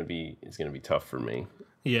this is gonna be tough for me.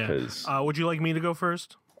 Yeah. Would you like me to go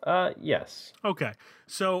first? Yes. Okay.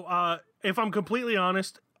 So if I'm completely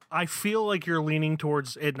honest, I feel like you're leaning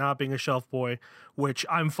towards it not being a shelf boy, which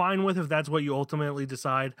I'm fine with if that's what you ultimately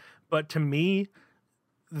decide. But to me,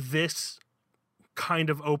 this kind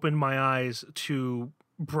of opened my eyes to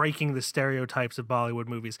breaking the stereotypes of Bollywood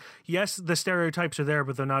movies. Yes, the stereotypes are there,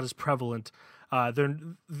 but they're not as prevalent.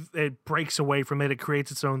 It breaks away from it. It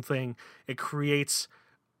creates its own thing. It creates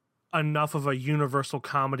enough of a universal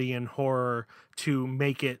comedy and horror to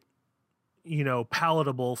make it,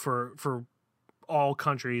 palatable for all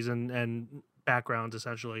countries and backgrounds,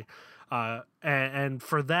 essentially. And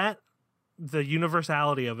for that, the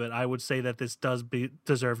universality of it, I would say that this does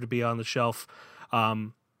deserve to be on the shelf.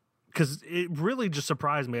 Because it really just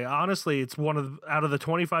surprised me. Honestly, it's out of the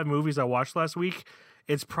 25 movies I watched last week,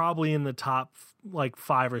 it's probably in the top like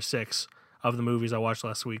 5 or 6 of the movies I watched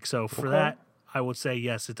last week. So for that, I would say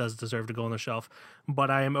yes, it does deserve to go on the shelf.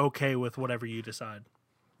 But I am okay with whatever you decide.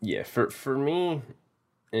 Yeah, for me,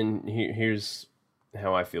 and here's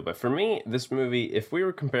how I feel. But for me, this movie, if we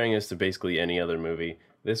were comparing this to basically any other movie,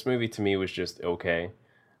 this movie to me was just okay.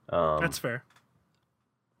 That's fair.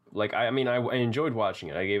 Like I enjoyed watching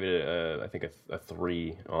it. I gave it I think a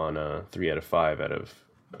 3 on 3 out of 5 out of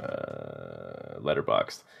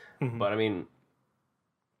Letterboxd. Mm-hmm. But I mean,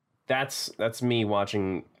 that's me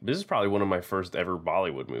watching. This is probably one of my first ever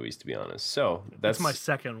Bollywood movies, to be honest. So that's my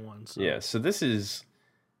second one. So. Yeah, so this is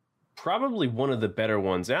probably one of the better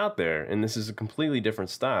ones out there, and this is a completely different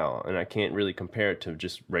style, and I can't really compare it to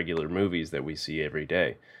just regular movies that we see every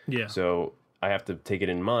day. Yeah. So I have to take it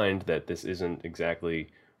in mind that this isn't exactly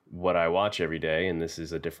what I watch every day, and this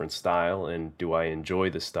is a different style. And do I enjoy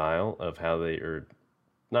the style of how they, or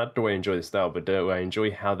not do I enjoy the style, but do I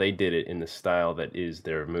enjoy how they did it in the style that is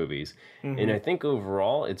their movies? And I think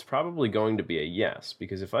overall, it's probably going to be a yes,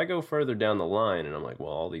 because if I go further down the line and I'm like, well,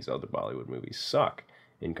 all these other Bollywood movies suck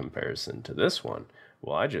in comparison to this one.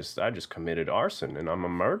 Well, I just committed arson and I'm a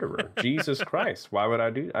murderer. Jesus Christ, why would I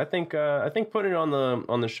do? I think putting it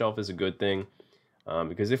on the shelf is a good thing,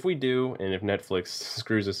 because if we do, and if Netflix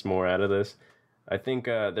screws us more out of this, I think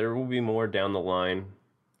there will be more down the line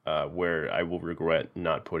where I will regret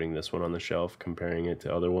not putting this one on the shelf, comparing it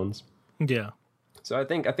to other ones. Yeah. So I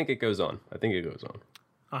think it goes on. I think it goes on.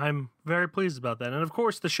 I'm very pleased about that, and of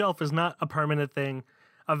course, the shelf is not a permanent thing.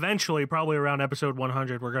 Eventually, probably around episode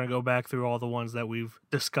 100, we're going to go back through all the ones that we've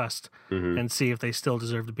discussed and see if they still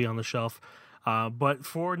deserve to be on the shelf. But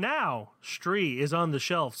for now, Stree is on the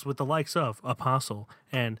shelves with the likes of Apostle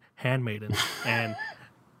and Handmaiden. And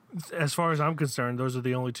as far as I'm concerned, those are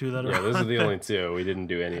the only two that are. Yeah, those are the only two. We didn't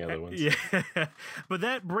do any other ones. Yeah. But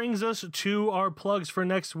that brings us to our plugs for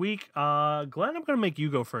next week. Glenn, I'm going to make you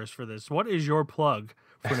go first for this. What is your plug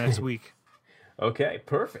for next week? Okay,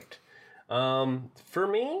 perfect. For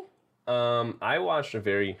me, I watched a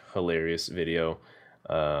very hilarious video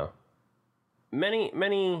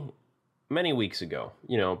many weeks ago,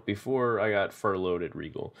 before I got furloughed at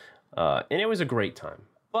Regal, and it was a great time.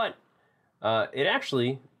 But it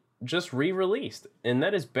actually just re-released, and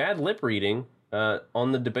that is Bad Lip Reading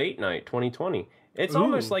on the Debate Night 2020. It's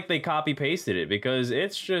almost like they copy-pasted it, because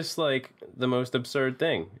it's just like the most absurd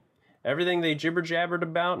thing. Everything they jibber-jabbered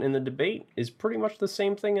about in the debate is pretty much the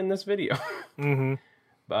same thing in this video.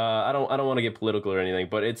 I don't want to get political or anything,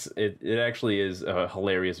 but it actually is a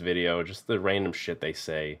hilarious video. Just the random shit they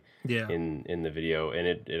say in the video, and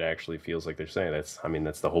it actually feels like they're saying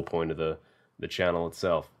that's the whole point of the channel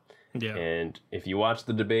itself. Yeah. And if you watch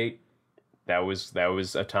the debate, that was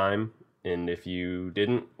a time, and if you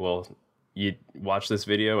didn't, well, you watch this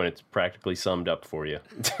video and it's practically summed up for you.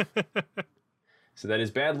 So that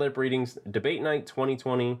is Bad Lip Reading's Debate Night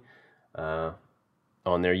 2020 on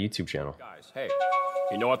their YouTube channel. Guys, hey,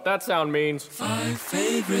 you know what that sound means? 5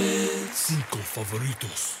 favorites. 5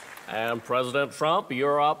 favoritos. And President Trump,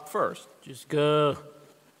 you're up first. Just go.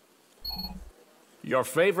 Your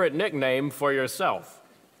favorite nickname for yourself?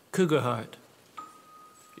 Cougar Heart.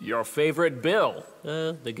 Your favorite bill?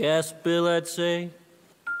 The gas bill, I'd say.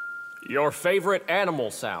 Your favorite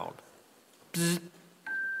animal sound? Bzz.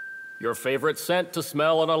 Your favorite scent to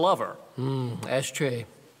smell in a lover? Ashtray.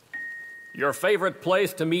 Your favorite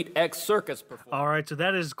place to meet ex-circus performers? All right, so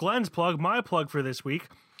that is Glenn's plug, my plug for this week.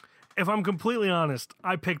 If I'm completely honest,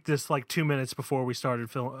 I picked this like 2 minutes before we started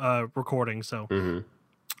recording, so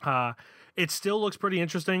it still looks pretty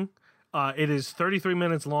interesting. It is 33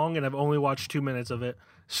 minutes long, and I've only watched 2 minutes of it,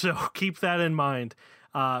 so keep that in mind.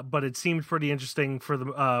 But it seemed pretty interesting for the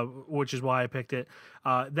which is why I picked it.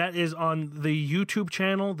 That is on the YouTube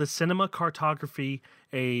channel, The Cinema Cartography,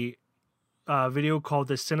 a video called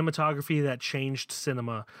The Cinematography That Changed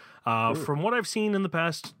Cinema. From what I've seen in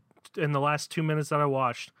the last 2 minutes that I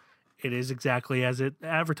watched, it is exactly as it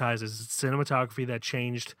advertises. It's cinematography that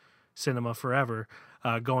changed cinema forever.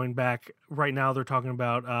 Going back, right now they're talking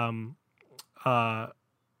about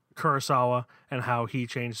Kurosawa and how he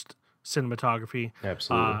changed cinematography.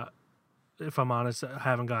 Absolutely. If I'm honest, I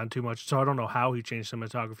haven't gotten too much, so I don't know how he changed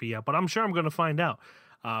cinematography yet, but I'm sure I'm going to find out.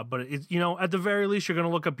 But at the very least, you're going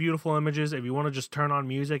to look up beautiful images. If you want to just turn on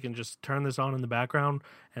music and just turn this on in the background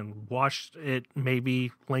and watch it,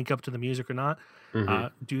 maybe link up to the music or not,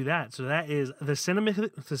 do that. So that is the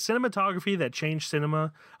cinematography that changed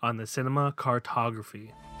cinema on the Cinema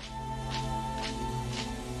Cartography.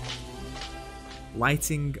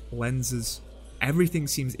 Lighting, lenses, everything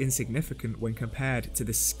seems insignificant when compared to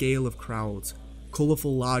the scale of crowds,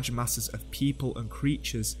 colourful large masses of people and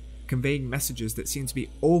creatures conveying messages that seem to be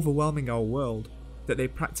overwhelming our world, that they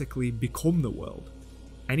practically become the world.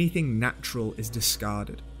 Anything natural is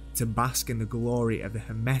discarded to bask in the glory of the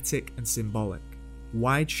hermetic and symbolic.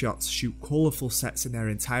 Wide shots shoot colourful sets in their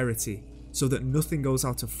entirety so that nothing goes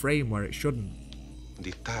out of frame where it shouldn't.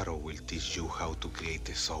 The tarot will teach you how to create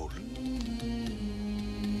a soul.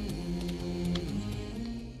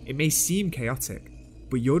 It may seem chaotic,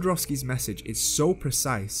 but Jodorowsky's message is so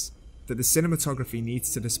precise that the cinematography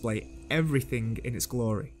needs to display everything in its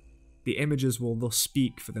glory. The images will thus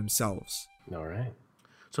speak for themselves. All right.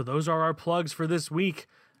 So those are our plugs for this week.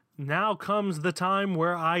 Now comes the time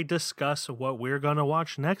where I discuss what we're going to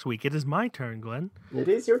watch next week. It is my turn, Glenn. It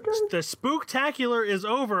is your turn. The Spooktacular is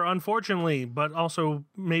over, unfortunately, but also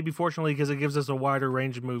maybe fortunately because it gives us a wider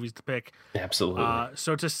range of movies to pick. Absolutely.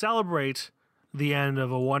 So to celebrate the end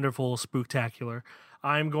of a wonderful spooktacular.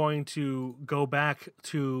 I'm going to go back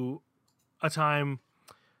to a time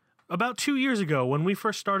about 2 years ago when we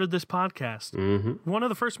first started this podcast. One of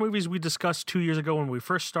the first movies we discussed 2 years ago when we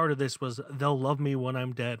first started this was They'll Love Me When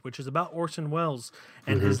I'm Dead, which is about Orson Welles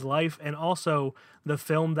and his life, and also the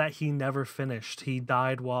film that he never finished. He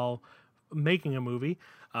died while making a movie.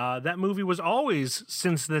 That movie was always,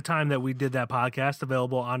 since the time that we did that podcast,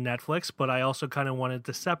 available on Netflix, but I also kind of wanted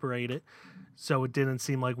to separate it so it didn't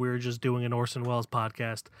seem like we were just doing an Orson Welles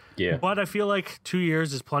podcast. Yeah. But I feel like 2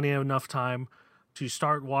 years is plenty of enough time to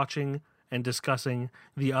start watching and discussing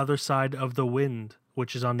The Other Side of the Wind,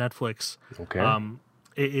 which is on Netflix. Okay.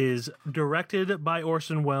 It is directed by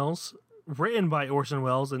Orson Welles, written by Orson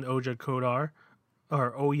Welles and Oja Kodar,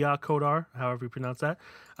 or Oya Kodar, however you pronounce that.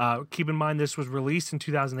 Keep in mind this was released in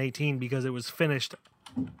 2018 because it was finished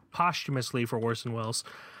posthumously for Orson Welles.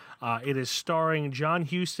 It is starring John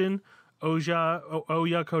Huston, Oya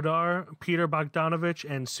Kodar, Peter Bogdanovich,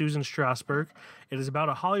 and Susan Strasberg. It is about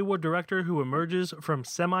a Hollywood director who emerges from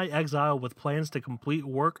semi-exile with plans to complete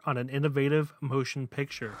work on an innovative motion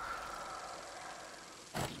picture.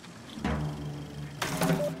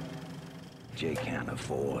 Jay can't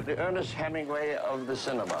afford. The Ernest Hemingway of the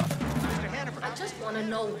cinema. I just want to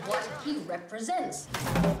know what he represents.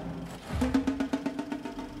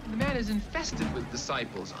 The man is infested with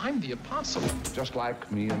disciples. I'm the apostle. Just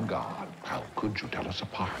like me and God. How could you tell us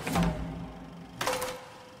apart?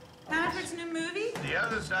 Patrick's new movie? The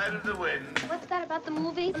Other Side of the Wind. What's that about the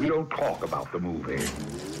movie? We don't talk about the movie.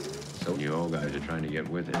 So you old guys are trying to get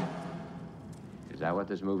with it. Is that what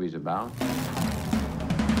this movie's about?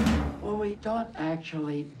 Well, we don't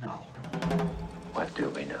actually know. What do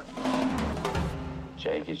we know?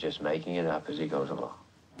 Jake is just making it up as he goes along.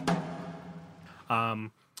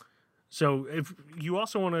 So if you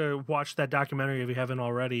also want to watch that documentary, if you haven't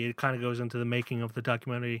already, it kind of goes into the making of the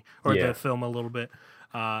documentary or the film a little bit,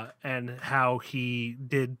 and how he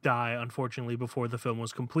did die, unfortunately, before the film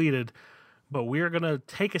was completed. But we're going to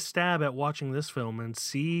take a stab at watching this film and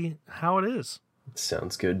see how it is.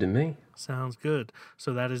 Sounds good to me. Sounds good.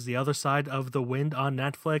 So that is The Other Side of the Wind on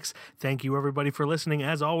Netflix. Thank you, everybody, for listening.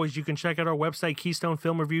 As always, you can check out our website,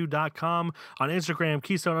 KeystoneFilmReview.com. On Instagram,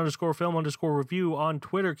 Keystone_Film_Review. On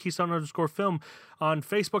Twitter, Keystone_Film. On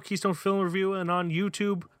Facebook, Keystone Film Review. And on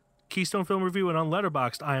YouTube, Keystone Film Review. And on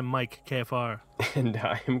Letterboxd, I am Mike, KFR. And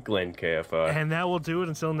I am Glenn, KFR. And that will do it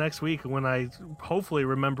until next week when I hopefully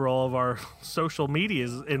remember all of our social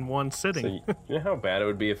medias in one sitting. So you know how bad it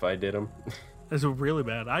would be if I did them? It's really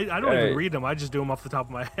bad. I don't even read them. I just do them off the top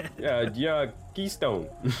of my head. Yeah, Keystone.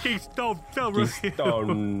 Keystone Film Review.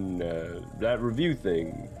 Keystone, that review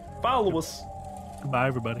thing. Follow us. Bye,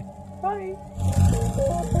 everybody. Bye.